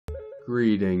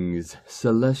Greetings,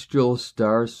 celestial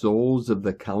star souls of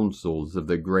the councils of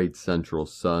the great central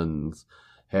suns.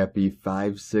 Happy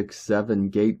 567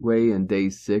 Gateway and day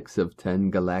 6 of 10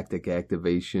 galactic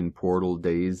activation portal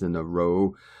days in a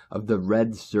row of the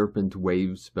Red Serpent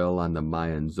wave spell on the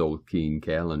Mayan Zolkeen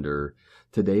calendar.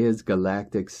 Today is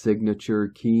galactic signature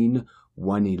Keen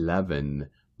 111.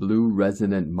 Blue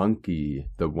Resonant Monkey,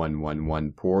 the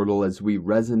 111 portal, as we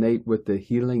resonate with the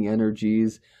healing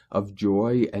energies of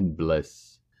joy and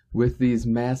bliss. With these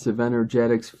massive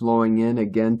energetics flowing in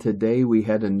again today, we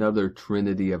had another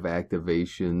trinity of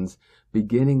activations,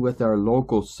 beginning with our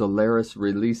local Solaris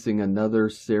releasing another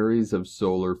series of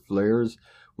solar flares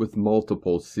with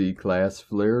multiple C-class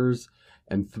flares,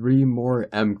 and 3 more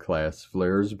M-class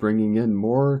flares, bringing in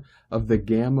more of the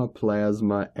gamma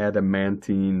plasma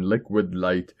adamantine liquid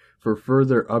light for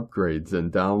further upgrades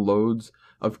and downloads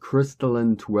of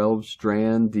crystalline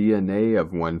 12-strand DNA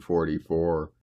of 144.